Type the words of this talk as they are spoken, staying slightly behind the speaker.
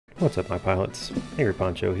What's up, my pilots?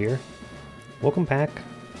 Angryponcho here. Welcome back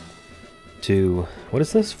to, what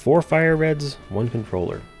is this? 4 FireReds, 1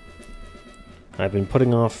 controller. I've been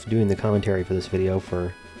putting off doing the commentary for this video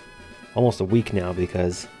for almost a week now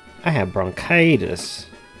because I have bronchitis.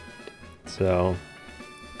 So,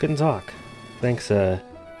 couldn't talk. Thanks,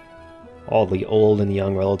 all the old and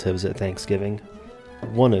young relatives at Thanksgiving.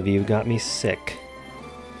 One of you got me sick.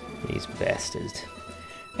 These bastards.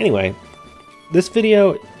 Anyway, this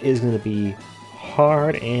video is going to be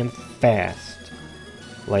hard and fast,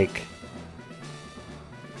 like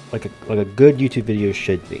a good YouTube video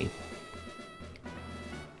should be.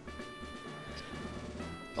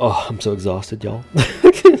 Oh, I'm so exhausted, y'all.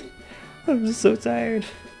 I'm just so tired.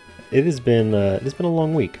 It's been a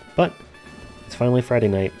long week, but it's finally Friday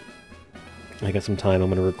night. I got some time. I'm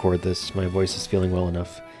going to record this. My voice is feeling well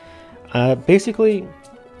enough. Basically,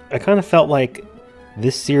 I kind of felt like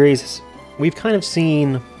this series, we've kind of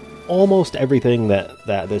seen almost everything that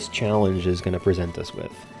this challenge is going to present us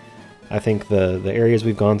with. I think the areas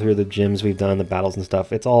we've gone through, the gyms we've done, the battles and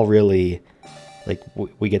stuff, it's all really, like,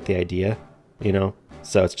 we get the idea, you know?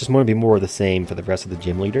 So it's just going to be more of the same for the rest of the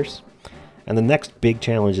gym leaders. And the next big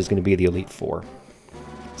challenge is going to be the Elite Four.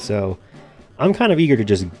 So I'm kind of eager to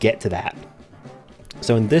just get to that.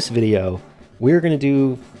 So in this video, we're going to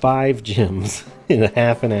do 5 gyms in a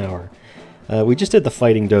half an hour. We just did the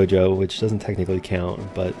Fighting Dojo, which doesn't technically count,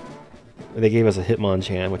 but they gave us a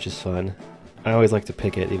Hitmonchan, which is fun. I always like to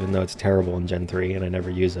pick it, even though it's terrible in Gen 3, and I never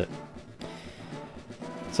use it.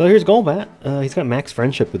 So here's Golbat. He's got max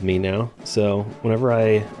friendship with me now, so whenever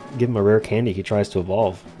I give him a rare candy, he tries to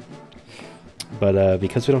evolve. But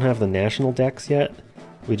because we don't have the national dex yet,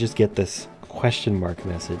 we just get this question mark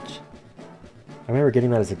message. I remember getting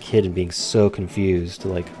that as a kid and being so confused,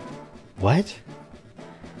 like, what?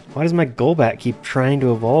 Why does my Golbat keep trying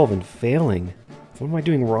to evolve and failing? What am I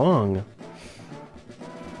doing wrong?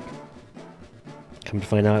 Come to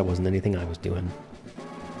find out, it wasn't anything I was doing.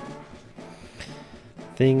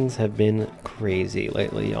 Things have been crazy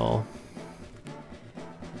lately, y'all.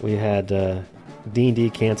 We had D&D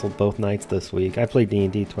canceled both nights this week. I play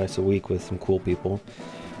D&D twice a week with some cool people,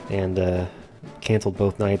 and canceled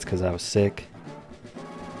both nights because I was sick.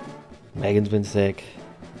 Megan's been sick.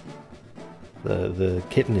 The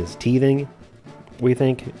kitten is teething, we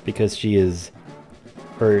think, because she is,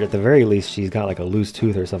 or at the very least, she's got like a loose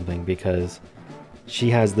tooth or something, because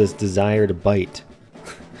she has this desire to bite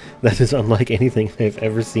that is unlike anything I've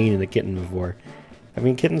ever seen in a kitten before. I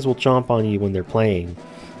mean, kittens will chomp on you when they're playing,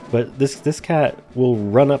 but this cat will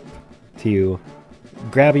run up to you,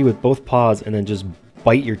 grab you with both paws, and then just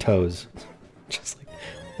bite your toes. Just like,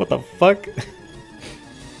 what the fuck?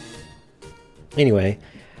 Anyway,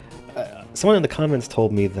 someone in the comments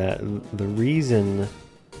told me that the reason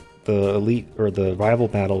the elite or the rival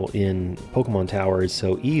battle in Pokemon Tower is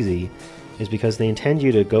so easy is because they intend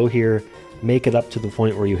you to go here, make it up to the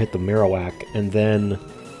point where you hit the Marowak, and then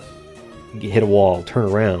hit a wall, turn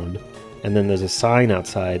around, and then there's a sign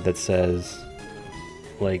outside that says,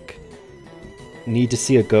 like, need to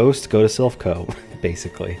see a ghost? Go to Sylph Co.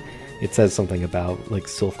 Basically. It says something about, like,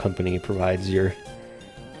 Sylph Company provides your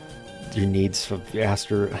needs for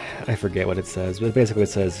Aster. I forget what it says, but basically it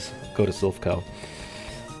says go to Sylph Co.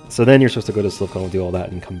 So then you're supposed to go to Sylph Co and do all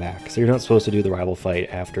that and come back. So you're not supposed to do the rival fight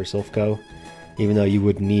after Sylph Co, even though you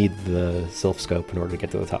would need the Sylph Scope in order to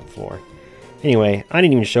get to the top floor. Anyway, I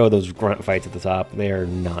didn't even show those grunt fights at the top. They are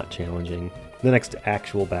not challenging. The next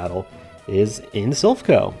actual battle is in Sylph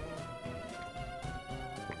Co.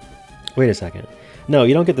 Wait a second. No,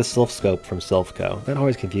 you don't get the Sylph Scope from Sylph Co. That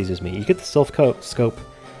always confuses me. You get the Sylph Scope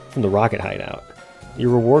from the Rocket Hideout. Your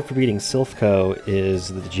reward for beating Sylph Co is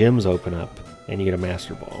the gyms open up and you get a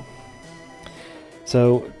Master Ball.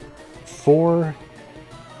 So for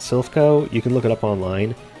Sylph Co, you can look it up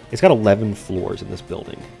online. It's got 11 floors in this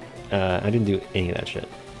building. I didn't do any of that shit.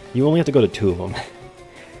 You only have to go to 2 of them.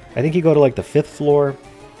 I think you go to like the 5th floor,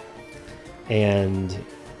 and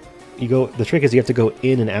you go. The trick is you have to go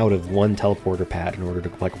in and out of one teleporter pad in order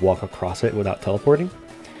to like walk across it without teleporting.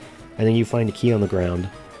 And then you find a key on the ground.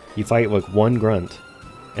 You fight like 1 grunt,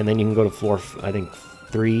 and then you can go to floor, I think,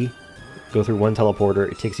 3, go through 1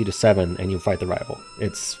 teleporter, it takes you to 7, and you fight the rival.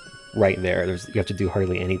 It's right there. You have to do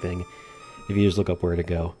hardly anything if you just look up where to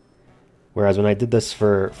go. Whereas when I did this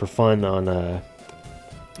for fun on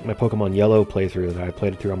my Pokemon Yellow playthrough that I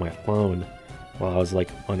played it through on my phone while I was like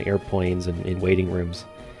on airplanes and in waiting rooms,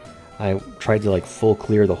 I tried to like full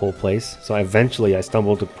clear the whole place. So eventually I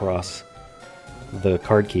stumbled across the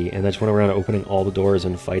card key, and I just went around opening all the doors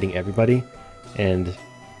and fighting everybody, and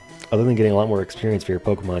other than getting a lot more experience for your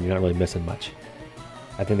Pokemon, you're not really missing much.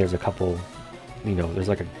 I think there's a couple you know, there's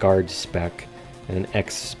like a guard spec and an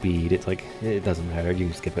X speed. It's like, it doesn't matter, you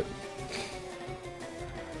can skip it.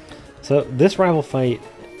 So this rival fight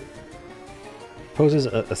poses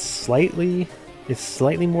it's slightly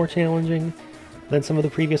more challenging than some of the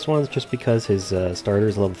previous ones, just because his starter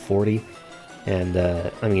is level 40. And,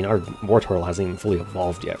 I mean, our War Turtle hasn't even fully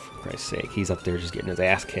evolved yet, for Christ's sake. He's up there just getting his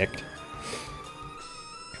ass kicked.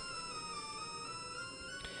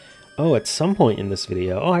 Oh, at some point in this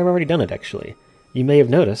video... Oh, I've already done it, actually. You may have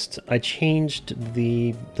noticed, I changed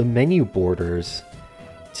the menu borders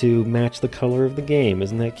to match the color of the game.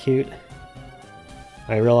 Isn't that cute?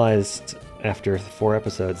 I realized after 4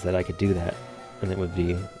 episodes that I could do that, and it would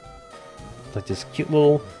be like just cute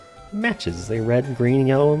little matches. They're red, green,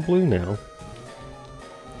 yellow, and blue now.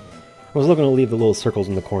 I was looking to leave the little circles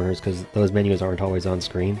in the corners because those menus aren't always on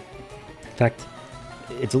screen. In fact,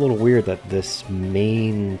 it's a little weird that this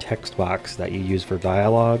main text box that you use for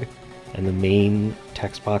dialogue and the main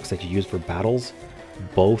text box that you use for battles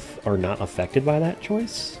both are not affected by that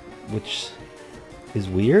choice, which is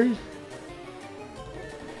weird.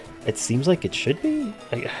 It seems like it should be.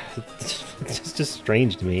 It's just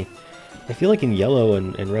strange to me. I feel like in yellow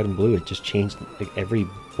and red and blue it just changed like every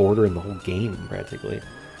border in the whole game practically.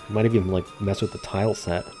 It might have even like messed with the tile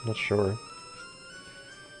set. I'm not sure.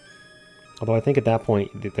 Although I think at that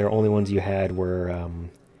point the only ones you had were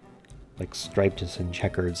like striped and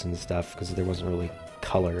checkers and stuff, because there wasn't really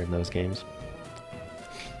color in those games.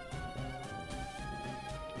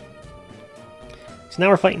 So now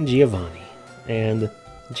we're fighting Giovanni, and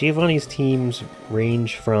Giovanni's teams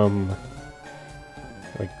range from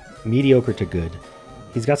like mediocre to good.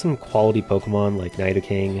 He's got some quality Pokemon like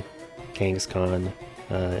Nidoking, Kangaskhan.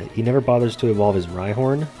 He never bothers to evolve his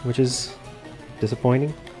Rhyhorn, which is disappointing.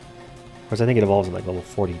 Of course, I think it evolves at like level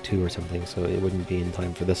 42 or something, so it wouldn't be in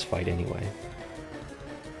time for this fight anyway.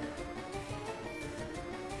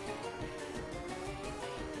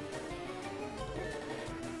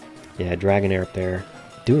 Yeah, Dragonair up there,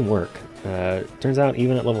 doing work. Turns out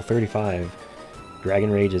even at level 35, Dragon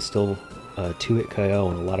Rage is still a 2-hit KO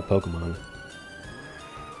on a lot of Pokemon.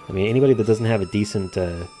 I mean, anybody that doesn't have a decent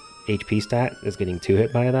HP stat is getting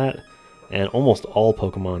 2-hit by that, and almost all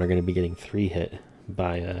Pokemon are going to be getting 3-hit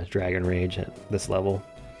by Dragon Rage at this level.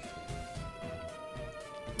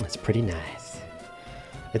 It's pretty nice.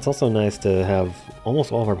 It's also nice to have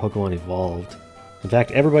almost all of our Pokemon evolved. In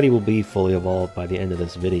fact, everybody will be fully evolved by the end of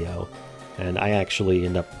this video, and I actually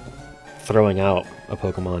end up throwing out a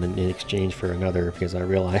Pokemon in exchange for another because I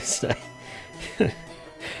realized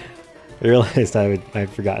I'd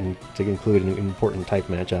forgotten to include an important type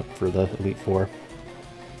matchup for the Elite Four.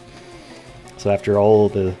 So after all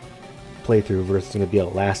the playthrough, versus going to be a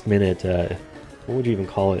last minute, what would you even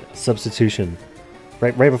call it? Substitution.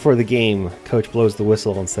 Right before the game, Coach blows the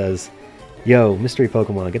whistle and says, "Yo, mystery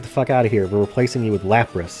Pokemon, get the fuck out of here. We're replacing you with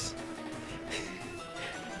Lapras."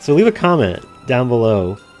 So leave a comment down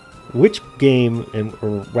below. Which game,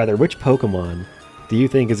 or rather, which Pokemon do you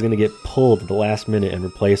think is going to get pulled at the last minute and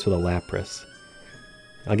replaced with a Lapras?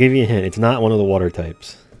 I'll give you a hint. It's not one of the water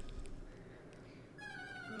types.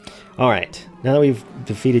 Alright, now that we've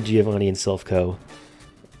defeated Giovanni and Silphco,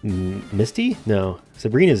 Misty? No.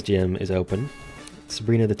 Sabrina's gym is open.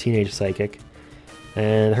 Sabrina the Teenage Psychic.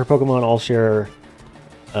 And her Pokemon all share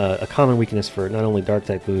a common weakness for not only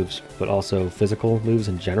Dark-type moves, but also physical moves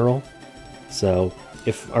in general. So,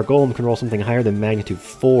 if our Golem can roll something higher than Magnitude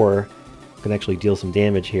 4, it can actually deal some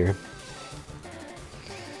damage here.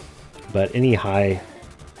 But any high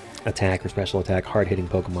attack or special attack, hard-hitting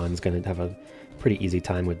Pokemon is going to have a pretty easy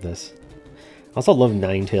time with this. I also love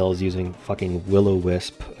Ninetales using fucking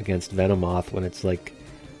Will-O-Wisp against Venomoth when it's like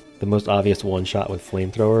the most obvious one-shot with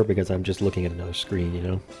Flamethrower, because I'm just looking at another screen, you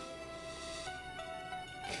know?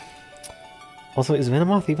 Also, is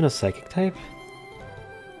Venomoth even a Psychic type?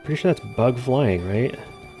 Pretty sure that's Bug Flying, right?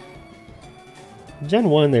 Gen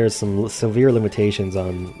 1, there's some severe limitations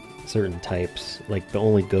on certain types, like the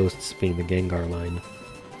only ghosts being the Gengar line.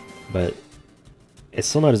 But it's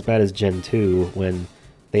still not as bad as Gen 2, when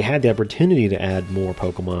they had the opportunity to add more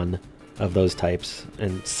Pokemon of those types,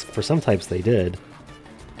 and for some types they did,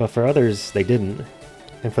 but for others they didn't,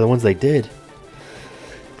 and for the ones they did,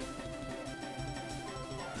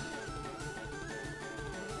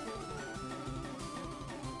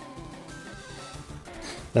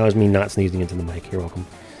 that was me not sneezing into the mic, you're welcome.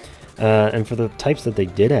 And for the types that they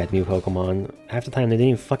did add new Pokemon, half the time they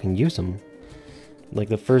didn't even fucking use them. Like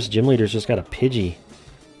the first gym leader's just got a Pidgey,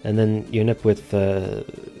 and then you end up with,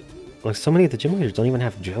 like so many of the gym leaders don't even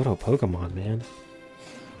have Johto Pokemon, man.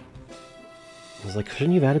 I was like,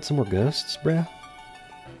 shouldn't you have added some more ghosts, bruh?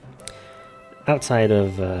 Outside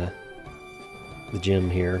of the gym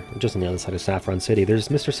here, just on the other side of Saffron City, there's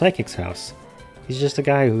Mr. Psychic's house. He's just a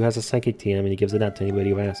guy who has a psychic TM and he gives it out to anybody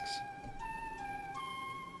who asks.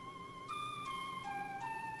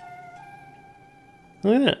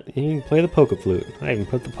 Look at that, you can play the polka flute. I even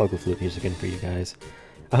put the polka flute music in for you guys.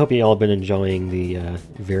 I hope you all have been enjoying the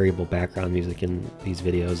variable background music in these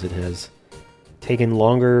videos. It has taken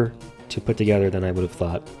longer to put together than I would have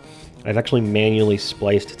thought. I've actually manually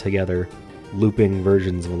spliced together looping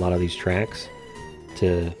versions of a lot of these tracks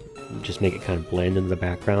to just make it kind of blend into the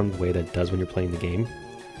background the way that it does when you're playing the game.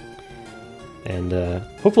 And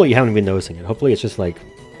hopefully you haven't been noticing it. Hopefully it's just like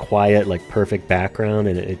quiet, like perfect background,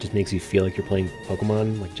 and it just makes you feel like you're playing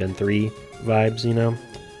Pokemon, like Gen 3 vibes, you know?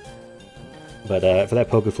 But for that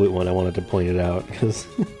polka flute one, I wanted to point it out, because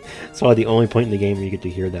it's probably the only point in the game where you get to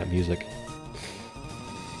hear that music.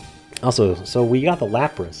 Also, so we got the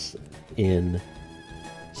Lapras in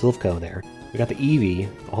Silphco there. We got the Eevee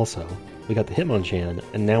also. We got the Hitmonchan,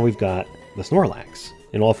 and now we've got the Snorlax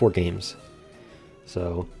in all 4 games.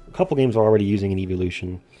 So a couple games are already using an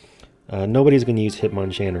evolution. Nobody's going to use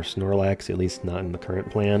Hitmonchan or Snorlax, at least not in the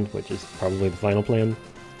current plan, which is probably the final plan.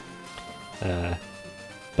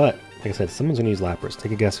 But, like I said, someone's going to use Lapras.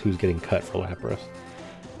 Take a guess who's getting cut for Lapras.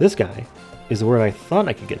 This guy is the word I thought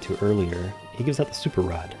I could get to earlier. He gives out the Super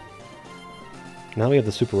Rod. Now that we have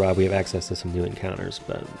the Super Rod, we have access to some new encounters,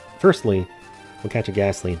 but firstly, we'll catch a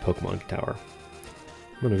Ghastly in Pokemon Tower.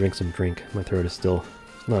 I'm going to drink some drink. My throat is still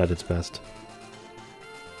not at its best.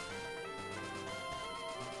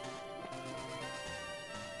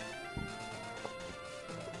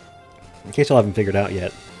 In case y'all haven't figured out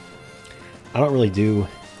yet, I don't really do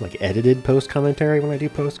like edited post-commentary when I do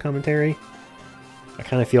post-commentary. I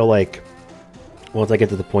kind of feel like once I get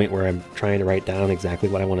to the point where I'm trying to write down exactly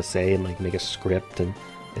what I want to say and like make a script, and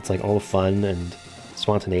it's like all the fun and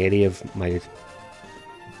spontaneity of my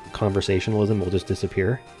conversationalism will just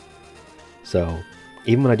disappear. So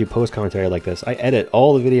even when I do post-commentary like this, I edit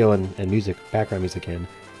all the video and music, background music in,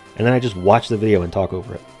 and then I just watch the video and talk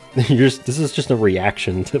over it. This is just a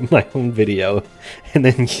reaction to my own video, and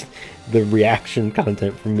then the reaction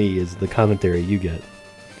content from me is the commentary you get.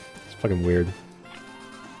 It's fucking weird.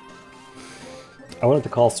 I wanted to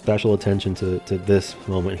call special attention to this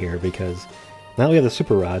moment here, because now that we have the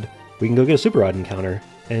Super Rod, we can go get a Super Rod encounter,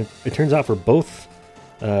 and it turns out for both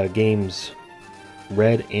games,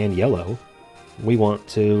 Red and Yellow, we want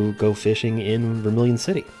to go fishing in Vermilion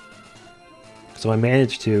City. So I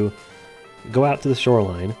managed to go out to the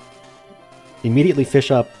shoreline, immediately fish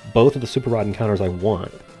up both of the Super Rod encounters I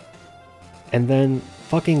want, and then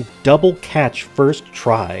fucking double catch first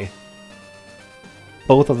try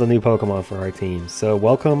both of the new Pokemon for our team. So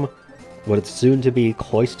welcome what is soon to be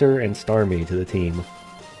Cloyster and Starmie to the team.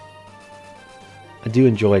 I do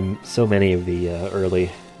enjoy so many of the early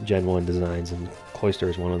Gen 1 designs, and Cloyster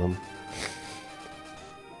is one of them.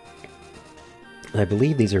 I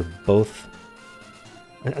believe these are both...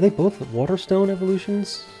 Are they both Waterstone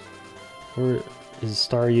evolutions? Or is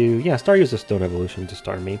Staryu... Yeah, Staryu is a stone evolution to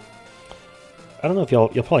Starmie. I don't know if y'all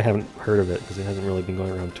probably haven't heard of it, because it hasn't really been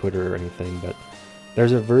going around Twitter or anything, but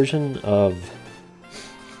there's a version of...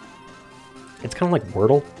 It's kind of like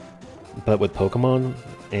Wordle, but with Pokemon,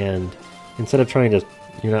 and instead of trying to...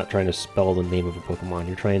 You're not trying to spell the name of a Pokemon,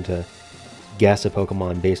 you're trying to guess a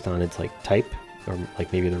Pokemon based on its like type, or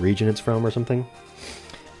like maybe the region it's from or something.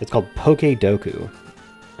 It's called Pokedoku.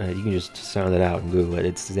 You can just sound it out and Google it.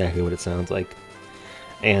 It's exactly what it sounds like.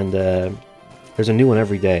 And there's a new one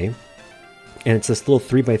every day. And it's this little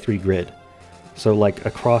 3x3 grid. So like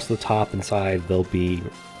across the top and side, there'll be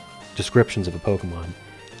descriptions of a Pokemon.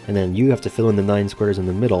 And then you have to fill in the 9 squares in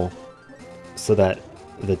the middle so that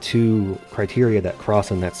the 2 criteria that cross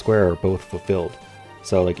in that square are both fulfilled.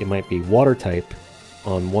 So like it might be water type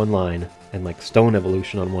on one line and like stone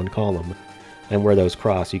evolution on one column. And where those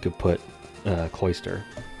cross, you could put Cloyster.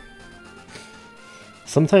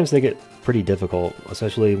 Sometimes they get pretty difficult,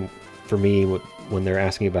 especially for me when they're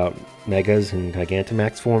asking about Megas and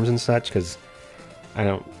Gigantamax forms and such, because I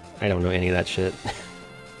don't know any of that shit.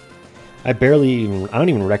 I don't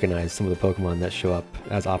even recognize some of the Pokemon that show up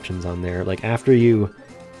as options on there. Like after you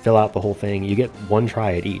fill out the whole thing, you get 1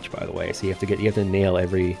 try at each, by the way. So you have to nail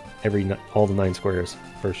all the 9 squares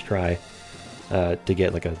first try to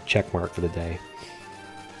get like a check mark for the day.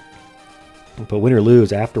 But win or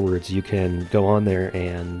lose, afterwards you can go on there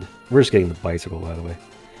and... We're just getting the bicycle, by the way.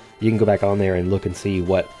 You can go back on there and look and see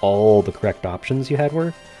what all the correct options you had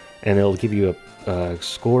were, and it'll give you a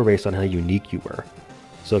score based on how unique you were.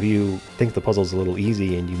 So if you think the puzzle's a little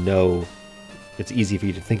easy and you know it's easy for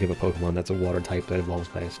you to think of a Pokemon that's a water type that evolves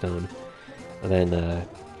by a stone, and then,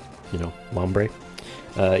 you know, Lombre,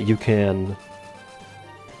 you can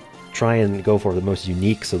try and go for the most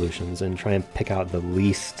unique solutions and try and pick out the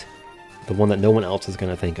one that no one else is going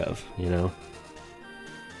to think of, you know?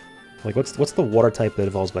 Like, what's the water type that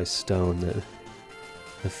evolves by stone that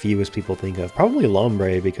the fewest people think of? Probably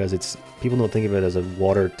Lombre, because people don't think of it as a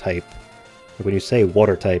water type. Like, when you say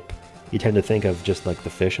water type, you tend to think of just, like, the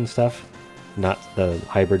fish and stuff, not the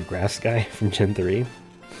hybrid grass guy from Gen 3.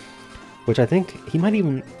 Which I think he might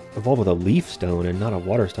even evolve with a leaf stone and not a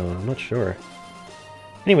water stone, I'm not sure.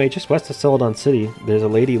 Anyway, just west of Celadon City, there's a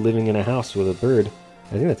lady living in a house with a bird.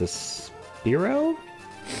 I think that's a Spiro?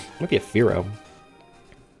 Might be a Firo.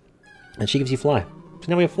 And she gives you fly. So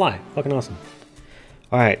now we have fly. Fucking awesome.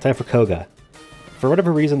 Alright, time for Koga. For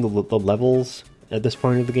whatever reason, the levels at this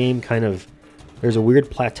point of the game kind of... There's a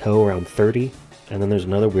weird plateau around 30, and then there's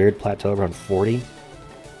another weird plateau around 40.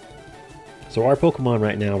 So our Pokemon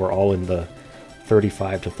right now are all in the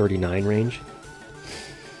 35 to 39 range.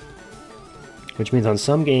 Which means on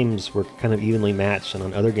some games we're kind of evenly matched, and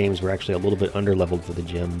on other games we're actually a little bit under-leveled for the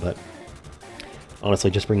gym, but honestly,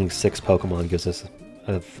 just bringing 6 Pokemon gives us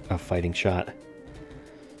a fighting shot.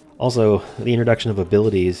 Also, the introduction of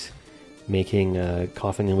abilities making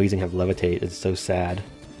Coughing and Wheezing have Levitate is so sad.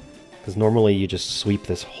 Because normally you just sweep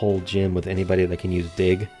this whole gym with anybody that can use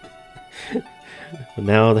Dig. But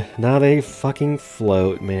now they fucking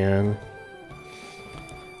float, man.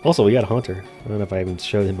 Also, we got Haunter. I don't know if I even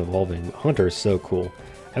showed him evolving. But Haunter is so cool.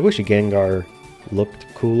 I wish Gengar looked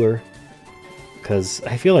cooler. Because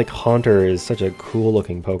I feel like Haunter is such a cool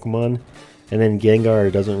looking Pokemon. And then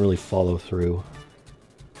Gengar doesn't really follow through.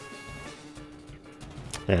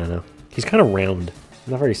 I don't know. He's kind of round.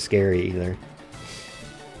 Not very scary either.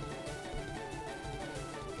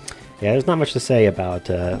 Yeah, there's not much to say about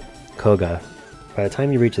Koga. By the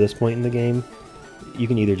time you reach this point in the game, you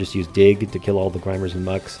can either just use Dig to kill all the Grimers and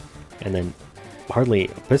Mucks, and then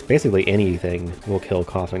basically anything will kill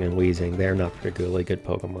Coughing and Wheezing. They're not particularly good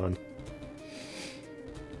Pokemon.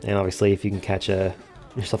 And obviously, if you can catch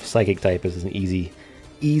yourself a Psychic type, this is an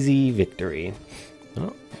easy victory.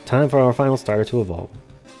 Well, time for our final starter to evolve.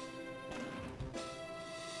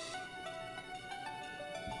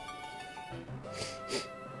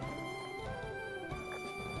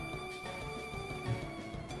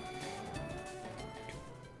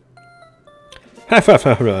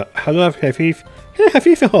 Hello, Hafif.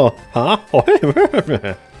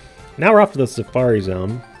 Now we're off to the Safari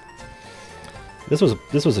Zone. This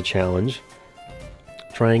was a challenge.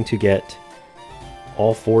 Trying to get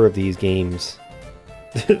all 4 of these games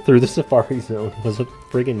through the Safari Zone was a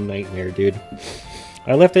friggin' nightmare, dude.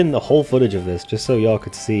 I left in the whole footage of this just so y'all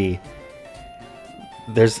could see.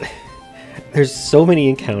 There's so many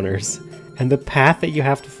encounters, and the path that you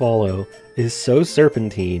have to follow is so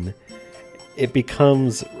serpentine. It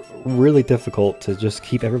becomes really difficult to just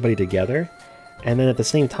keep everybody together. And then at the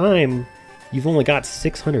same time, you've only got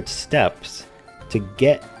 600 steps to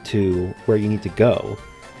get to where you need to go.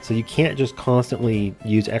 So you can't just constantly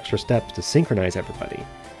use extra steps to synchronize everybody.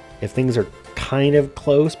 If things are kind of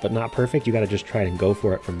close but not perfect, you gotta just try and go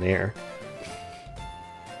for it from there.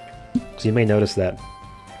 So you may notice that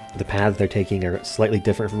the paths they're taking are slightly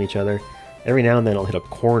different from each other. Every now and then I'll hit a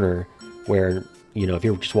corner where, you know, if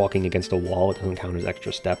you're just walking against a wall, it doesn't count as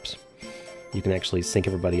extra steps. You can actually sync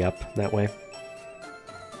everybody up that way.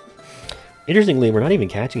 Interestingly, we're not even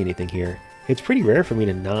catching anything here. It's pretty rare for me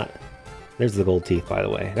to not... There's the gold teeth, by the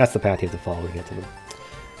way. That's the path you have to follow to get to them.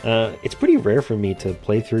 It's pretty rare for me to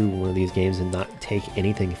play through one of these games and not take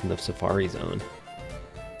anything from the Safari Zone.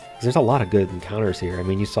 There's a lot of good encounters here. I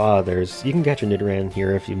mean, you saw you can get your Nidoran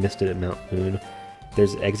here if you missed it at Mount Moon.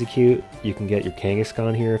 There's Execute. You can get your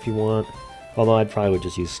Kangaskhan here if you want. Although I'd probably would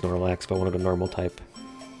just use Snorlax if I wanted a normal type.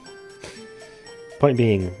 Point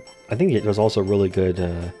being, I think there's also really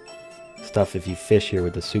good stuff if you fish here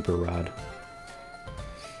with the Super Rod.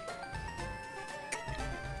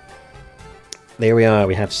 There we are,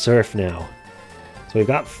 we have Surf now. So we've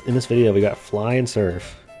got, in this video, we got Fly and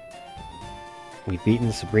Surf. We've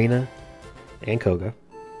beaten Sabrina and Koga.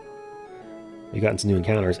 We've gotten some new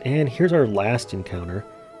encounters, and here's our last encounter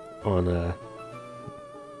on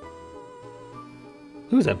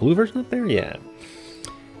who is that, blue version up there? Yeah.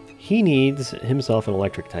 He needs himself an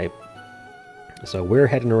electric type. So we're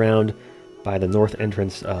heading around by the north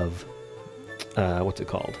entrance of, what's it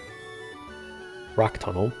called? Rock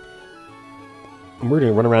Tunnel. And we're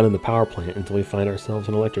going to run around in the power plant until we find ourselves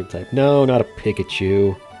an electric type. No, not a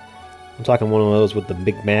Pikachu. I'm talking one of those with the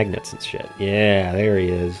big magnets and shit. Yeah, there he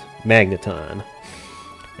is. Magneton.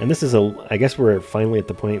 And this is I guess we're finally at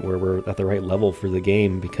the point where we're at the right level for the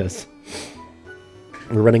game, because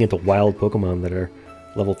we're running into wild Pokemon that are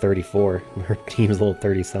level 34. Our team's level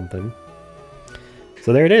 30-something.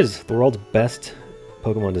 So there it is, the world's best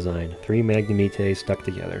Pokemon design. 3 Magnemites stuck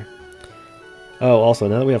together. Oh, also,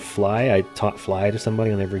 now that we have Fly, I taught Fly to somebody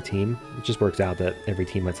on every team. It just works out that every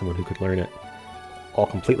team had someone who could learn it, all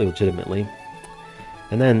completely legitimately.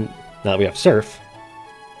 And then, now that we have Surf,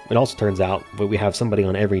 it also turns out that we have somebody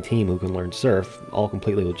on every team who can learn Surf, all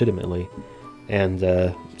completely legitimately. And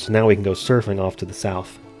so now we can go surfing off to the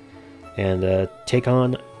south and take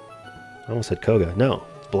on, I almost said Koga, no,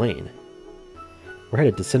 it's Blaine. We're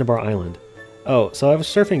headed to Cinnabar Island. Oh, so I was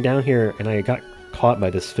surfing down here and I got caught by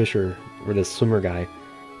this fisher, or this swimmer guy,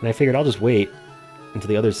 and I figured I'll just wait until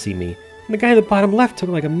the others see me. And the guy at the bottom left took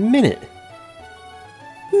like a minute.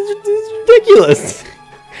 This is ridiculous.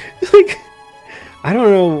 Like, I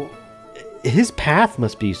don't know. His path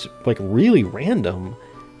must be like really random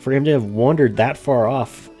for him to have wandered that far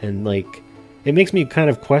off, and like, it makes me kind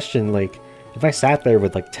of question, like, if I sat there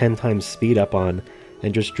with like 10 times speed up on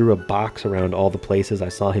and just drew a box around all the places I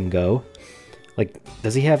saw him go, like,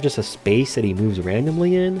 does he have just a space that he moves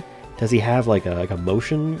randomly in? Does he have like a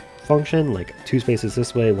motion function, like 2 spaces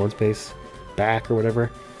this way, 1 space back, or whatever?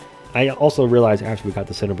 I also realized after we got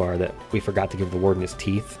the Cinnabar that we forgot to give the Warden his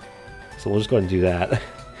teeth, so we'll just go ahead and do that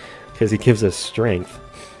because he gives us strength,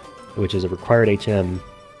 which is a required HM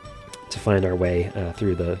to find our way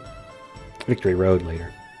through the Victory Road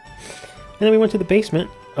later. And then we went to the basement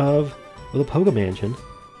of the Poga Mansion,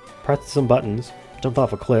 pressed some buttons, jumped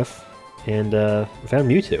off a cliff, and found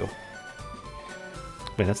Mewtwo.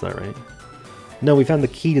 Wait, that's not right. No, we found the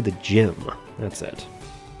key to the gym. That's it.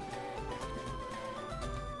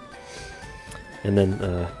 And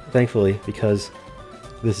then, thankfully, because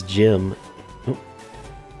this gym... Oh,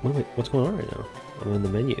 wait, what's going on right now? I'm in the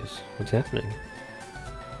menus. What's happening?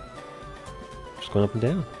 Just going up and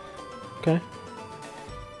down. Okay.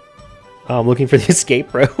 Oh, I'm looking for the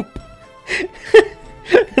escape rope.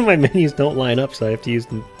 My menus don't line up, so I have to use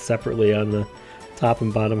them separately on the top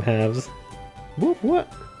and bottom halves.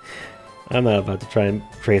 What? I'm not about to try and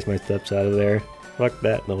trace my steps out of there. Fuck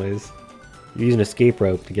that noise. You use an escape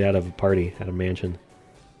rope to get out of a party at a mansion.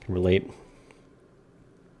 Can relate.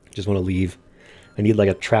 Just want to leave. I need like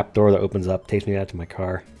a trap door that opens up, takes me out to my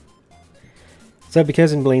car. So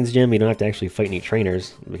because in Blaine's gym you don't have to actually fight any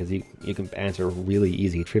trainers, because you can answer really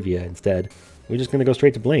easy trivia instead, we're just going to go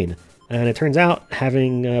straight to Blaine. And it turns out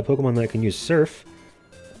having Pokemon that can use Surf,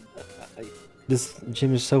 this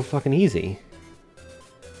gym is so fucking easy.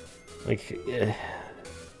 Like,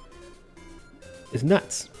 it's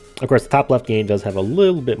nuts. Of course, the top left game does have a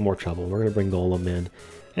little bit more trouble. We're going to bring Golem in.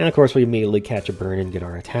 And of course, we immediately catch a burn and get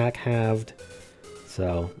our attack halved.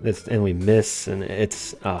 So, and we miss, and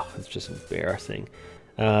it's just embarrassing.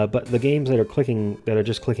 But the games that are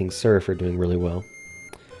just clicking Surf are doing really well.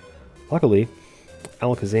 Luckily,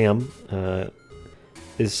 Alakazam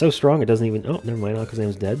is so strong it doesn't even... Oh, never mind,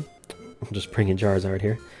 Alakazam's dead. I'm just bringing Charizard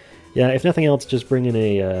here. Yeah, if nothing else, just bring in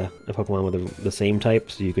a Pokemon with the same type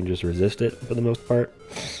so you can just resist it for the most part.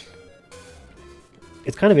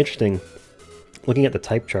 It's kind of interesting looking at the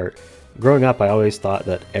type chart. Growing up, I always thought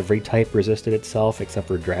that every type resisted itself except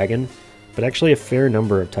for Dragon, but actually a fair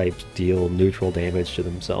number of types deal neutral damage to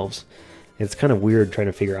themselves. It's kind of weird trying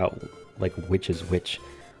to figure out like which is which.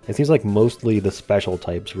 It seems like mostly the special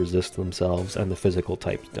types resist themselves and the physical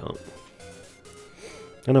types don't.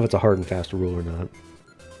 I don't know if it's a hard and fast rule or not.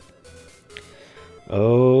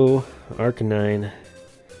 Oh, Arcanine.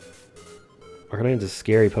 Arcanine's a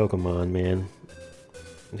scary Pokemon, man.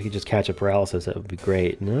 If you could just catch a paralysis, that would be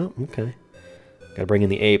great. No? Okay. Gotta bring in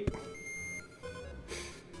the ape.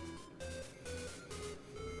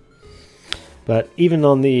 But even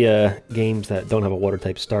on the games that don't have a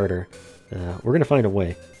water-type starter, we're gonna find a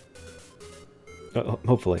way.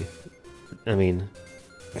 Hopefully. I mean,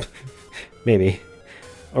 maybe.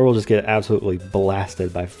 Or we'll just get absolutely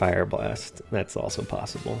blasted by Fire Blast. That's also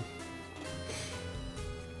possible.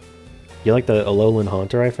 You like the Alolan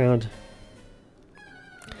Haunter I found?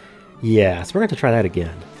 Yeah, so we're going to try that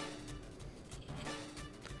again.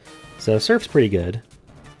 So Surf's pretty good,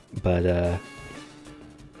 but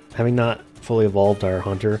having not fully evolved our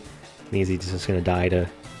Haunter means he's just going to die to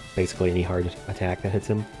basically any hard attack that hits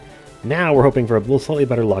him. Now we're hoping for a little slightly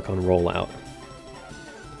better luck on Rollout.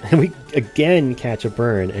 And we again catch a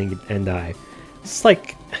burn and die. It's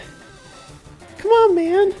like, come on,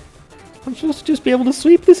 man. I'm supposed to just be able to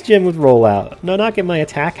sweep this gym with Rollout. No, not get my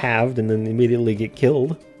attack halved and then immediately get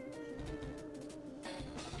killed.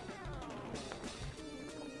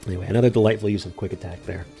 Anyway, another delightful use of Quick Attack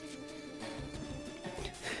there.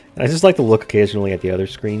 I just like to look occasionally at the other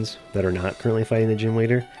screens that are not currently fighting the gym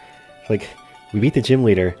leader. Like, we beat the gym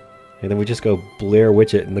leader, And then we just go Blair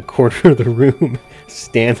Witch it in the corner of the room,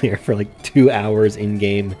 stand there for like 2 hours in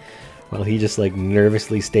game, while he just like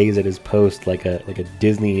nervously stays at his post like a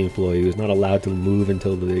Disney employee who's not allowed to move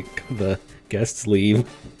until the guests leave.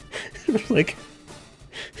 Like,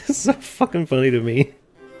 it's so fucking funny to me.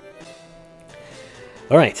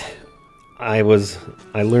 All right, I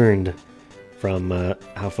learned from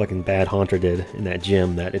how fucking bad Haunter did in that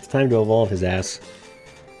gym that it's time to evolve his ass.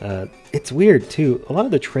 It's weird too. A lot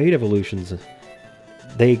of the trade evolutions,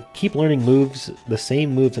 they keep learning moves, the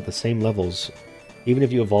same moves at the same levels, even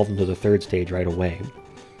if you evolve them to the 3rd stage right away.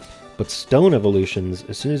 But stone evolutions,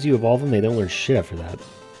 as soon as you evolve them, they don't learn shit after that.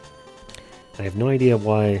 I have no idea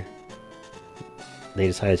why they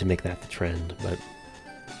decided to make that the trend, but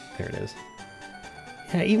there it is.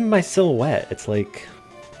 Yeah, even my silhouette, it's like...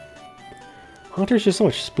 Haunter's just so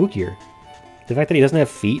much spookier. The fact that he doesn't have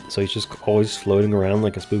feet, so he's just always floating around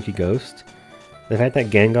like a spooky ghost. The fact that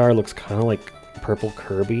Gengar looks kind of like purple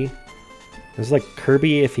Kirby. It's like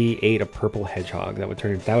Kirby if he ate a purple hedgehog. That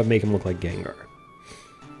would make him look like Gengar.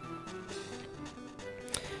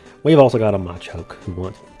 We've also got a Machoke who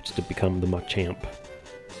wants to become the Machamp.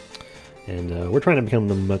 And we're trying to become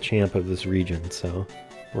the Machamp of this region, so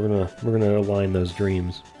we're gonna align those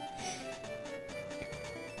dreams.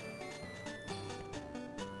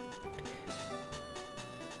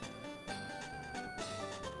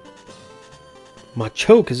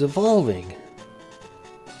 Machoke is evolving!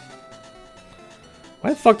 Why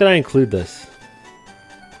the fuck did I include this?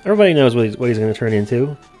 Everybody knows what he's going to turn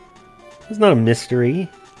into. It's not a mystery.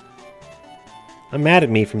 I'm mad at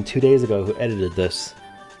me from 2 days ago who edited this.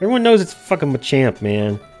 Everyone knows it's fucking Machamp,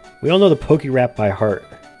 man. We all know the Pokerap by heart.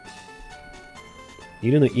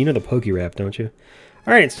 You know the Pokerap, don't you?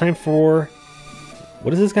 Alright, it's time for...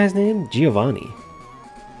 What is this guy's name? Giovanni.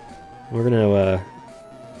 We're gonna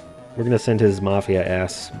send his mafia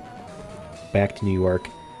ass back to New York.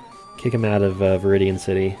 Kick him out of Viridian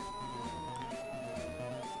City.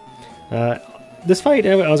 This fight,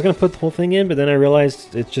 I was gonna put the whole thing in, but then I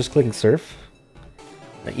realized it's just clicking surf.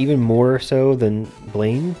 Even more so than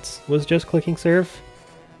Blaine's was just clicking surf.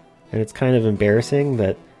 And it's kind of embarrassing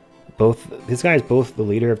that this guy is both the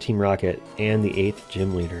leader of Team Rocket and the 8th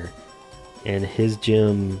gym leader. And his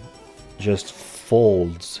gym just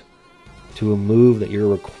folds to a move that you're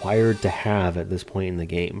required to have at this point in the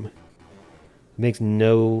game. It makes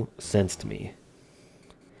no sense to me.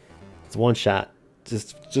 It's one shot.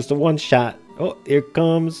 Just a one shot. Oh, here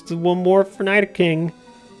comes one more for Night King.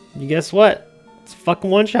 You guess what? It's fucking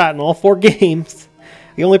one shot in all 4 games.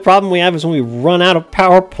 The only problem we have is when we run out of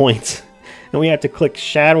power points and we have to click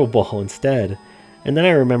Shadow Ball instead. And then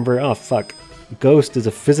I remember, oh fuck, Ghost is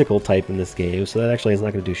a physical type in this game, so that actually is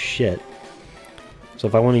not going to do shit. So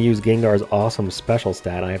if I want to use Gengar's awesome special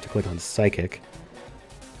stat, I have to click on Psychic.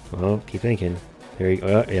 Well, keep thinking. There you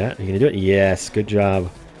go. Yeah, you're going to do it? Yes, good job.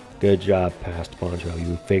 Good job, Past Poncho.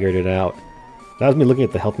 You figured it out. That was me looking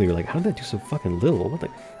at the health meter like, how did that do so fucking little? What the...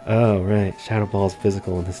 Oh, right. Shadow Ball's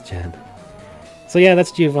physical in this gen. So yeah,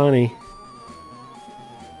 that's Giovanni.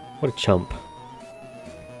 What a chump.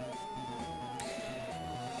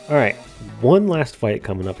 Alright, one last fight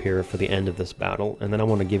coming up here for the end of this battle, and then I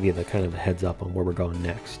want to give you the kind of heads up on where we're going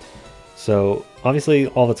next. So, obviously,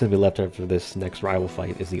 all that's going to be left after this next rival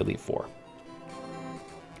fight is the Elite Four.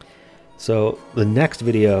 So, the next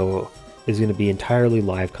video is going to be entirely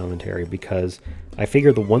live commentary, because I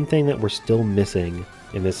figured the one thing that we're still missing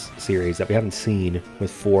in this series that we haven't seen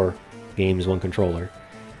with 4 games, 1 controller,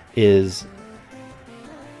 is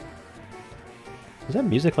that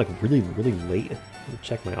music like really, really late? Let me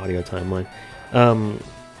check my audio timeline. The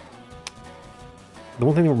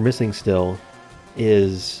one thing that we're missing still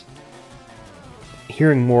is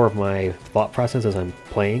hearing more of my thought process as I'm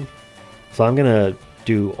playing. So I'm going to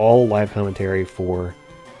do all live commentary for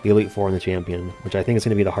the Elite Four and the Champion, which I think is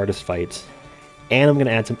going to be the hardest fights. And I'm going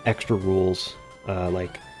to add some extra rules.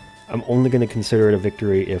 Like, I'm only going to consider it a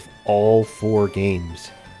victory if all 4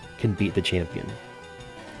 games can beat the Champion.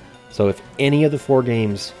 So if any of the 4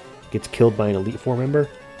 games gets killed by an Elite Four member,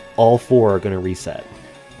 all 4 are going to reset.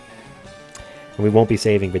 And we won't be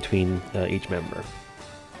saving between each member.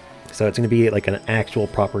 So it's going to be like an actual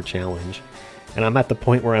proper challenge. And I'm at the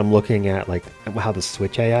point where I'm looking at like how the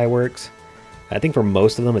Switch AI works. I think for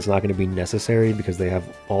most of them it's not going to be necessary because they have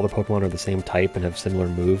all the Pokemon are the same type and have similar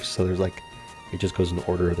moves. So there's like, it just goes in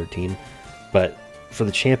order of their team. But for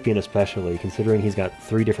the Champion especially, considering he's got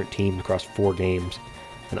 3 different teams across 4 games,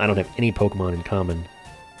 and I don't have any Pokemon in common,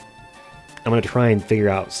 I'm going to try and figure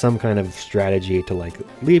out some kind of strategy to like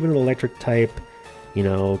leave an electric type, you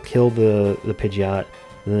know, kill the Pidgeot,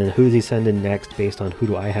 and then who does he send in next based on who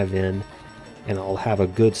do I have in. and I'll have a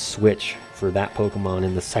good switch for that Pokemon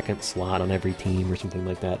in the second slot on every team or something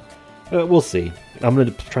like that. We'll see. I'm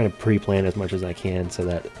going to try to pre-plan as much as I can so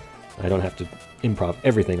that I don't have to improv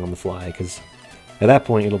everything on the fly, because at that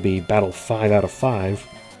point it'll be battle 5 out of 5,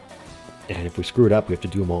 and if we screw it up, we have to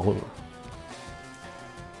do them all over.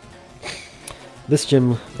 This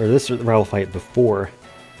gym, or this rival fight before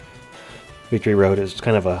Victory Road, is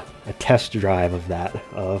kind of a test drive of that,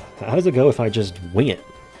 of how does it go if I just wing it?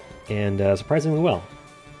 And surprisingly well.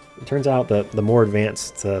 It turns out that the more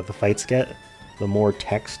advanced the fights get, the more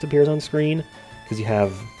text appears on screen, because you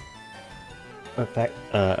have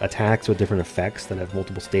attacks with different effects that have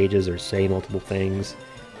multiple stages or say multiple things.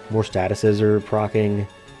 More statuses are proccing,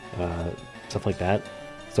 stuff like that.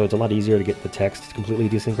 So it's a lot easier to get the text completely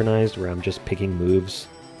desynchronized, where I'm just picking moves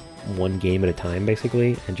one game at a time,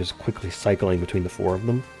 basically, and just quickly cycling between the 4 of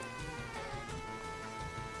them.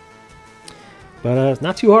 But it's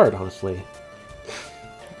not too hard, honestly.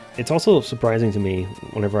 It's also surprising to me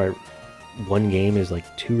whenever one game is like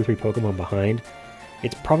 2 or 3 Pokemon behind.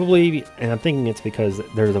 It's probably, and I'm thinking it's because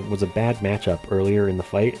there was a bad matchup earlier in the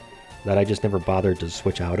fight that I just never bothered to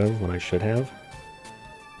switch out of when I should have.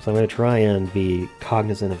 So I'm going to try and be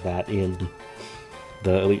cognizant of that in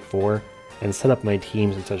the Elite Four and set up my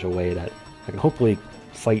teams in such a way that I can hopefully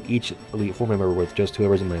fight each Elite Four member with just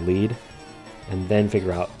whoever's in my lead, and then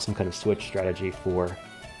figure out some kind of switch strategy for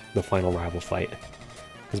the final rival fight.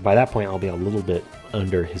 Because by that point I'll be a little bit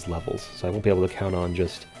under his levels, so I won't be able to count on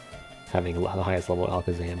just having the highest level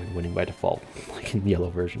Alakazam and winning by default, like in the yellow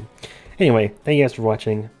version. Anyway, thank you guys for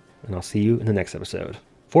watching, and I'll see you in the next episode.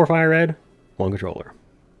 For FireRed, One Controller.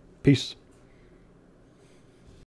 Peace.